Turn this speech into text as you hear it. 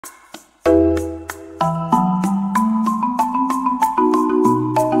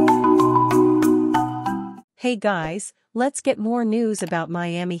Hey guys, let's get more news about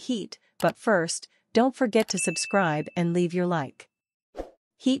Miami Heat, but first, don't forget to subscribe and leave your like.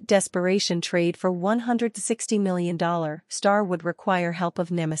 Heat desperation trade for $160 million star would require help of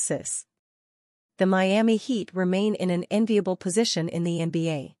nemesis. The Miami Heat remain in an enviable position in the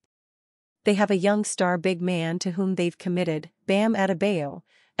NBA. They have a young star big man to whom they've committed, Bam Adebayo,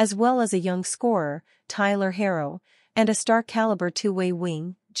 as well as a young scorer, Tyler Herro, and a star-caliber two-way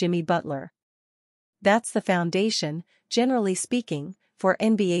wing, Jimmy Butler. That's the foundation, generally speaking, for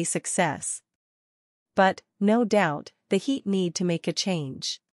NBA success. But, no doubt, the Heat need to make a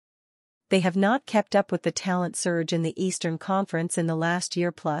change. They have not kept up with the talent surge in the Eastern Conference in the last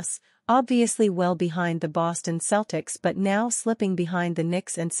year plus, obviously well behind the Boston Celtics but now slipping behind the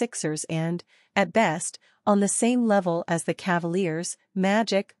Knicks and Sixers and, at best, on the same level as the Cavaliers,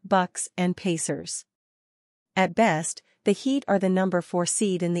 Magic, Bucks and Pacers. At best, the Heat are the number 4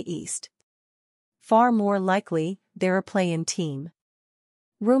 seed in the East. Far more likely, they're a play-in team.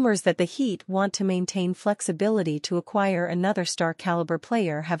 Rumors that the Heat want to maintain flexibility to acquire another star-caliber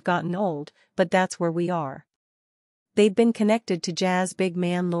player have gotten old, but that's where we are. They've been connected to Jazz big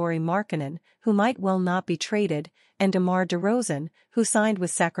man Lauri Markkanen, who might well not be traded, and DeMar DeRozan, who signed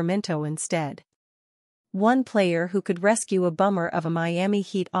with Sacramento instead. One player who could rescue a bummer of a Miami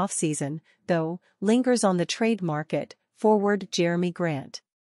Heat offseason, though, lingers on the trade market, forward Jeremy Grant.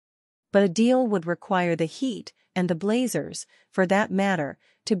 But a deal would require the Heat, and the Blazers, for that matter,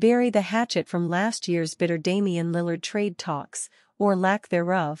 to bury the hatchet from last year's bitter Damian Lillard trade talks, or lack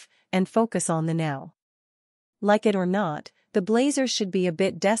thereof, and focus on the now. Like it or not, the Blazers should be a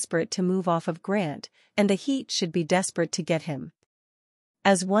bit desperate to move off of Grant, and the Heat should be desperate to get him.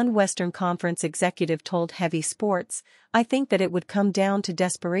 As one Western Conference executive told Heavy Sports, I think that it would come down to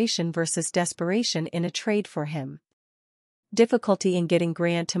desperation versus desperation in a trade for him. Difficulty in getting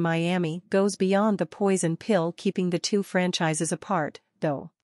Grant to Miami goes beyond the poison pill keeping the two franchises apart,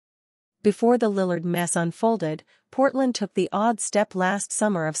 though. Before the Lillard mess unfolded, Portland took the odd step last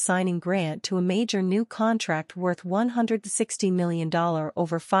summer of signing Grant to a major new contract worth $160 million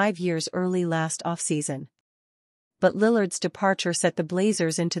over 5 years early last offseason. But Lillard's departure set the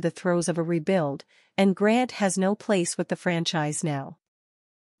Blazers into the throes of a rebuild, and Grant has no place with the franchise now.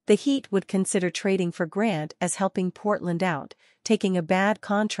 The Heat would consider trading for Grant as helping Portland out, taking a bad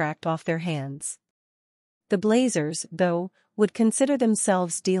contract off their hands. The Blazers, though, would consider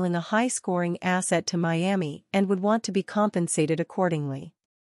themselves dealing a high-scoring asset to Miami and would want to be compensated accordingly.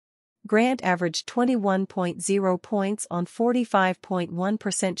 Grant averaged 21.0 points on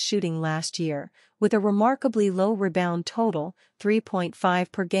 45.1% shooting last year, with a remarkably low rebound total,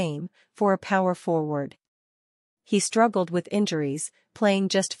 3.5 per game, for a power forward. He struggled with injuries, playing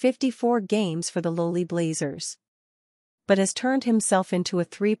just 54 games for the lowly Blazers. But has turned himself into a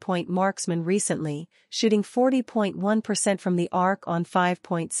three-point marksman recently, shooting 40.1% from the arc on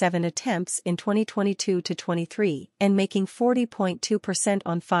 5.7 attempts in 2022-23 and making 40.2%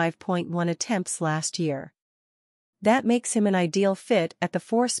 on 5.1 attempts last year. That makes him an ideal fit at the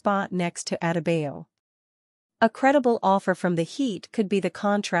 4 spot next to Adebayo. A credible offer from the Heat could be the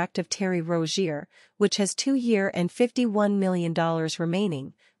contract of Terry Rozier, which has 2-year and $51 million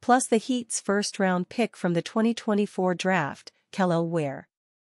remaining, plus the Heat's first-round pick from the 2024 draft, Kel'el Ware.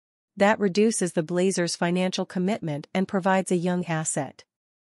 That reduces the Blazers' financial commitment and provides a young asset.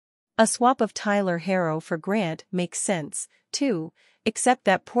 A swap of Tyler Herro for Grant makes sense, too, except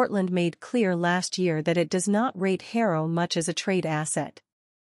that Portland made clear last year that it does not rate Herro much as a trade asset.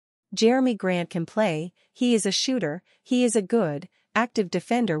 Jeremy Grant can play, he is a shooter, he is a good, active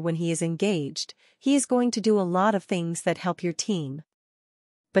defender when he is engaged, he is going to do a lot of things that help your team.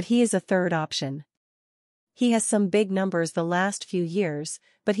 But he is a third option. He has some big numbers the last few years,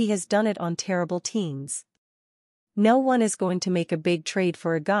 but he has done it on terrible teams. No one is going to make a big trade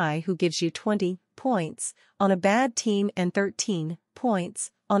for a guy who gives you 20 points on a bad team and 13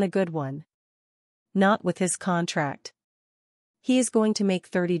 points on a good one. Not with his contract. He is going to make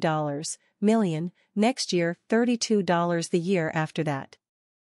 $30 million next year, $32 the year after that.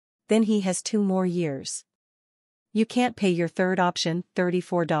 Then he has 2 more years. You can't pay your third option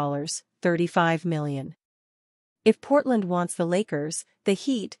 $34, $35 million. If Portland wants the Lakers, the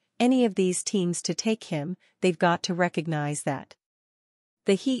Heat, any of these teams to take him, they've got to recognize that.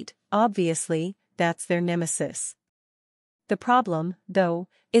 The Heat, obviously, that's their nemesis. The problem, though,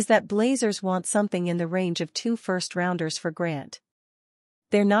 is that Blazers want something in the range of 2 first-rounders for Grant.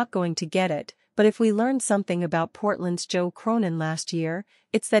 They're not going to get it, but if we learned something about Portland's Joe Cronin last year,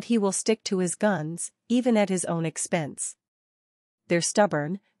 it's that he will stick to his guns, even at his own expense. They're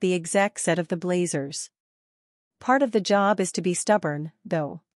stubborn, the exec said of the Blazers. Part of the job is to be stubborn,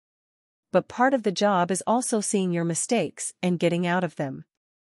 though. but part of the job is also seeing your mistakes and getting out of them.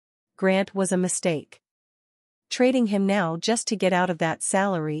 Grant was a mistake. Trading him now just to get out of that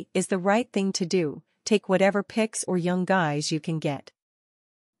salary is the right thing to do. Take whatever picks or young guys you can get.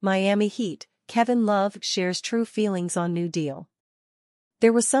 Miami Heat, Kevin Love shares true feelings on new deal.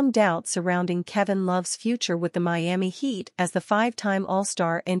 There was some doubt surrounding Kevin Love's future with the Miami Heat as the five-time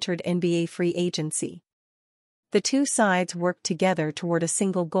All-Star entered NBA free agency. The two sides worked together toward a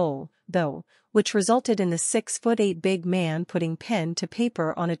single goal, though, which resulted in the 6'8" big man putting pen to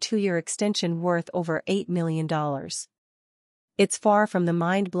paper on a 2-year extension worth over $8 million. It's far from the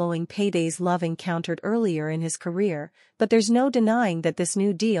mind-blowing paydays Love encountered earlier in his career, but there's no denying that this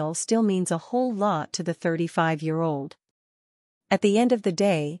new deal still means a whole lot to the 35-year-old. At the end of the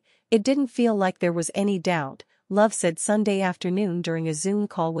day, it didn't feel like there was any doubt, Love said Sunday afternoon during a Zoom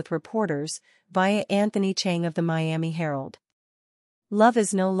call with reporters, via Anthony Chang of the Miami Herald. Love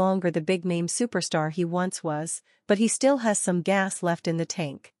is no longer the big-name superstar he once was, but he still has some gas left in the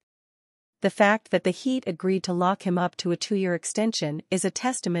tank. The fact that the Heat agreed to lock him up to a 2-year extension is a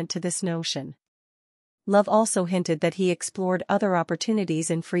testament to this notion. Love also hinted that he explored other opportunities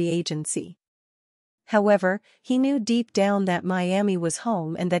in free agency. However, he knew deep down that Miami was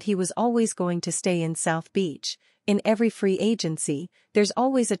home and that he was always going to stay in South Beach. In every free agency, there's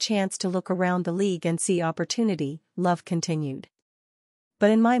always a chance to look around the league and see opportunity, Love continued.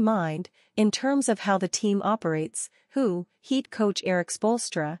 But in my mind, in terms of how the team operates, who, Heat coach Erik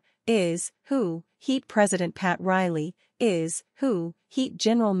Spoelstra, is, who, Heat president Pat Riley, is, who, Heat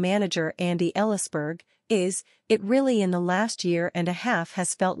general manager Andy Ellisberg, is, it really in the last year and a half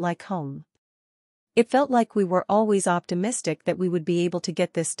has felt like home. It felt like we were always optimistic that we would be able to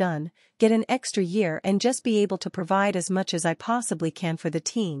get this done, get an extra year and just be able to provide as much as I possibly can for the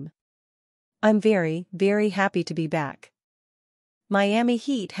team. I'm very, very happy to be back. Miami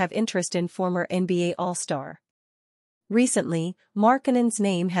Heat have interest in former NBA All-Star. Recently, Markkanen's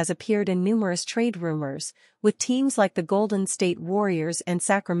name has appeared in numerous trade rumors, with teams like the Golden State Warriors and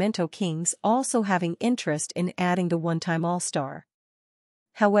Sacramento Kings also having interest in adding the one-time All-Star.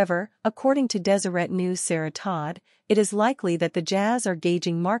 However, according to Deseret News' Sarah Todd, it is likely that the Jazz are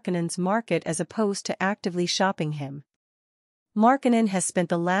gauging Markkanen's market as opposed to actively shopping him. Markkanen has spent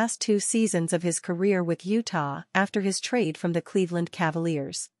the last 2 seasons of his career with Utah after his trade from the Cleveland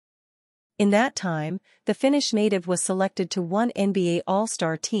Cavaliers. In that time, the Finnish native was selected to one NBA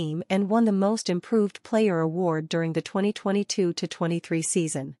All-Star team and won the Most Improved Player award during the 2022-23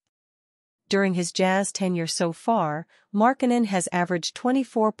 season. During his Jazz tenure so far, Markkanen has averaged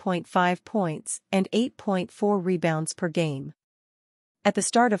 24.5 points and 8.4 rebounds per game. At the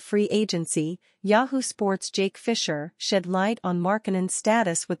start of free agency, Yahoo Sports' Jake Fisher shed light on Markkanen's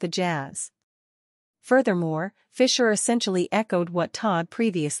status with the Jazz. Furthermore, Fisher essentially echoed what Todd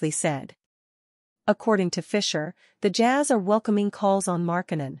previously said. According to Fisher, the Jazz are welcoming calls on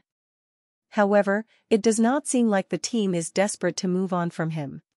Markkanen. However, it does not seem like the team is desperate to move on from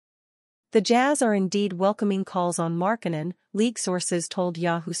him. The Jazz are indeed welcoming calls on Markkanen, league sources told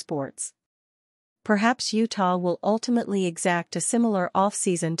Yahoo Sports. Perhaps Utah will ultimately exact a similar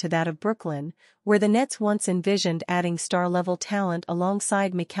offseason to that of Brooklyn, where the Nets once envisioned adding star-level talent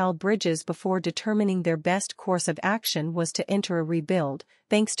alongside Mikal Bridges before determining their best course of action was to enter a rebuild,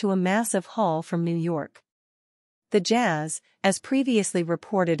 thanks to a massive haul from New York. The Jazz, as previously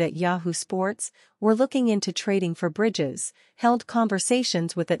reported at Yahoo Sports, were looking into trading for Bridges, held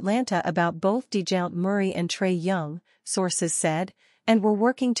conversations with Atlanta about both DeJounte Murray and Trae Young, sources said, and were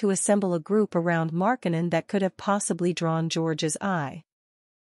working to assemble a group around Markkanen that could have possibly drawn George's eye.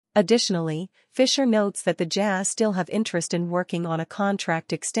 Additionally, Fisher notes that the Jazz still have interest in working on a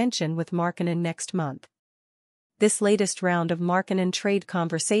contract extension with Markkanen next month. This latest round of Markkanen trade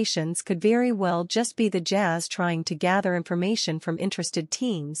conversations could very well just be the Jazz trying to gather information from interested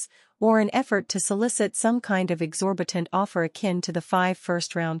teams, or an effort to solicit some kind of exorbitant offer akin to the 5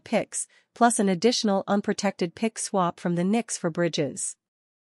 first-round picks, plus an additional unprotected pick swap from the Knicks for Bridges.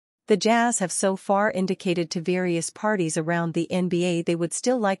 The Jazz have so far indicated to various parties around the NBA they would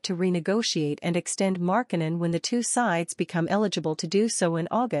still like to renegotiate and extend Markkanen when the two sides become eligible to do so in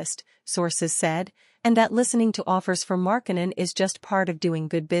August, sources said, and that listening to offers for Markkanen is just part of doing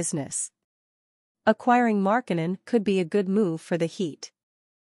good business. Acquiring Markkanen could be a good move for the Heat.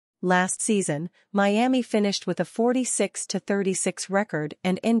 Last season, Miami finished with a 46-36 record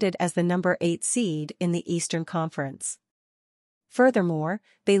and ended as the number 8 seed in the Eastern Conference. Furthermore,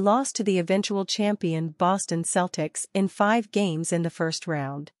 they lost to the eventual champion Boston Celtics in 5 games in the first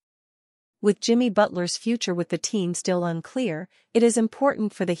round. With Jimmy Butler's future with the team still unclear, it is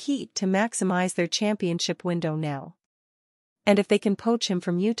important for the Heat to maximize their championship window now. And if they can poach him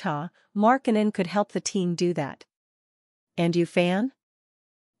from Utah, Markkanen could help the team do that. And you, fan?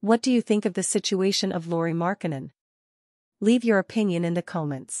 What do you think of the situation of Lauri Markkanen? Leave your opinion in the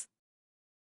comments.